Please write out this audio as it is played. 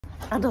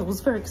I know, it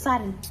was very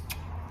exciting.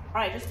 All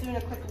right, just doing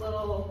a quick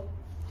little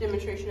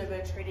demonstration of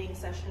a training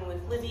session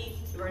with Libbie.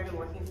 We've already been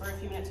working for a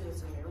few minutes, so this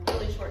is gonna be a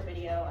really short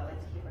video. I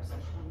like to keep our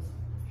sessions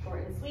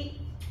short and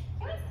sweet.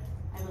 I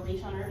have a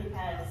leash on her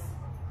because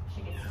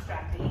she gets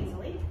distracted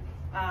easily.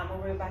 We're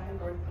moving back and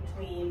forth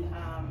between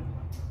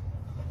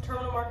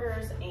terminal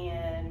markers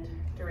and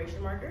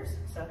duration markers.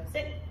 So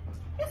sit,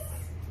 yes,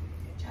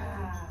 good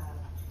job.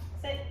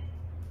 Sit,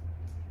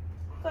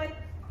 good.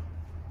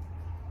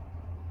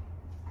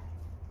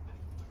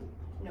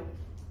 No,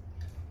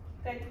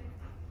 good.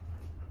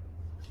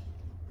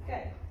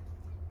 Good.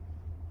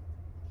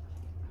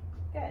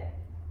 Good.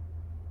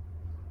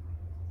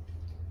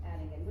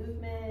 Adding in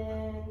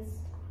movements.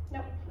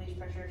 Nope. Leash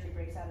pressure, she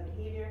breaks out of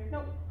behavior.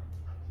 Nope.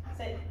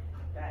 Sit.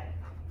 Good.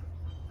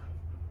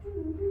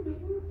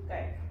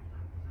 Good.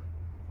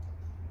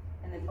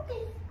 And then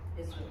okay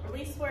is the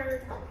release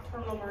word,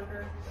 terminal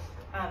marker.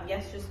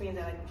 Yes just means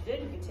I like what you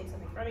did. You can take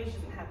something from me. She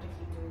doesn't have to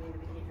keep doing the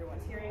behavior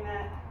once hearing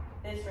that.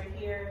 This right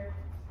here,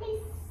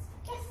 peace.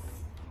 Yes.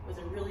 Was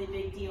a really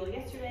big deal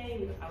yesterday.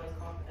 We would always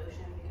call it the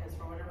ocean because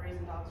for whatever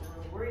reason dogs are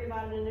really worried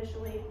about it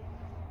initially.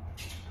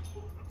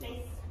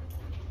 Nice.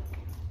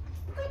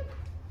 Good.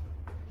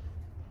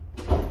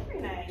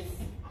 Very nice.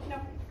 No.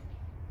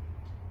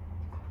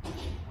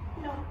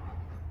 No.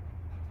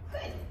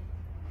 Good.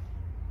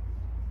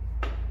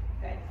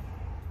 Good.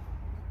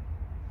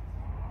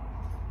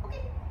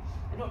 Okay.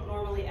 I don't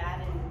normally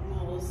add in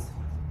rules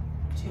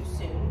too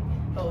soon,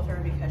 but with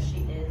her because she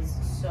is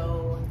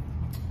so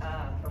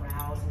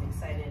aroused and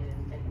excited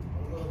and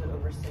a little bit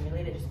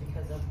overstimulated just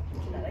because of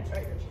genetics,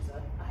 right? That she's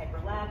a hyper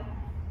lab.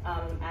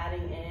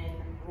 Adding in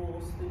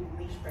rules through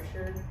leash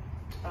pressure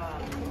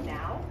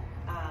now,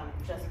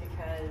 just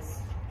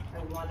because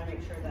I want to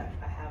make sure that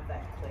I have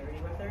that clarity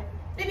with her.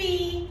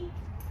 Libbie!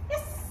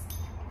 Yes!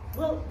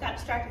 Well, got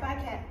distracted by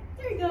a cat.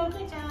 There you go,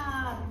 good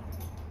job.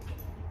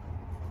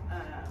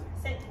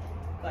 Sit,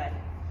 good.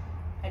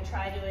 I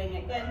try doing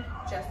it good,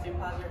 just do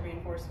positive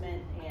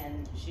reinforcement,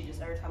 and she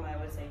just, every time I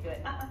would say good,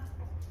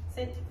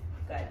 sit,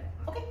 good,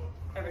 okay.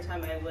 Every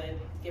time I would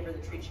give her the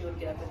treat, she would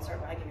get up and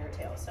start wagging her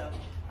tail. So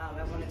I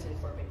wanted to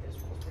incorporate those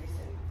rules pretty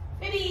soon.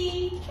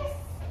 Libbie, yes.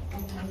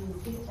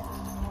 Good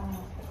job.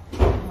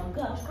 Oh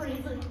gosh,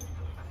 crazy.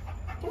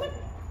 Come on.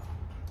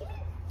 Come on.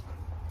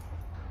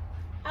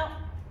 Out.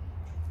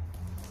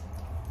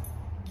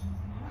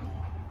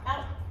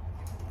 Out.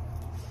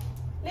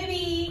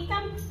 Libbie,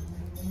 come.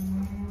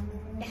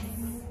 Yes.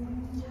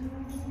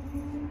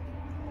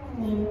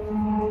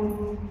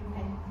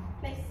 Okay,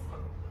 nice.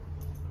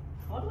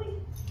 How do we?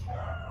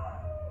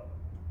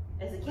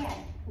 As a cat.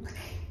 Oh gosh,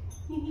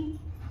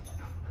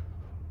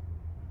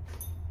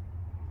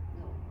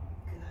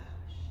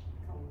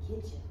 gonna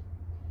get you.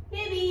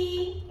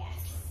 Libbie,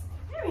 yes.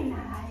 Very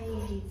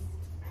nice.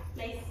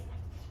 Nice.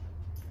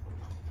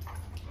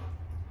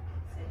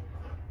 Sit.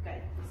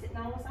 Good. You're sitting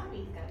on wasabi.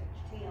 He's got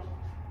your tail.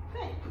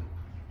 Good.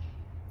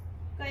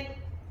 Good.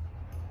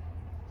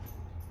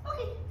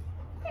 Okay.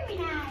 Very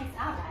nice.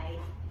 All right.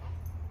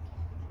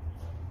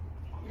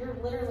 You're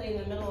literally in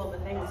the middle of the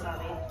thing,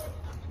 wasabi.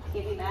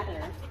 Give you that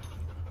dinner.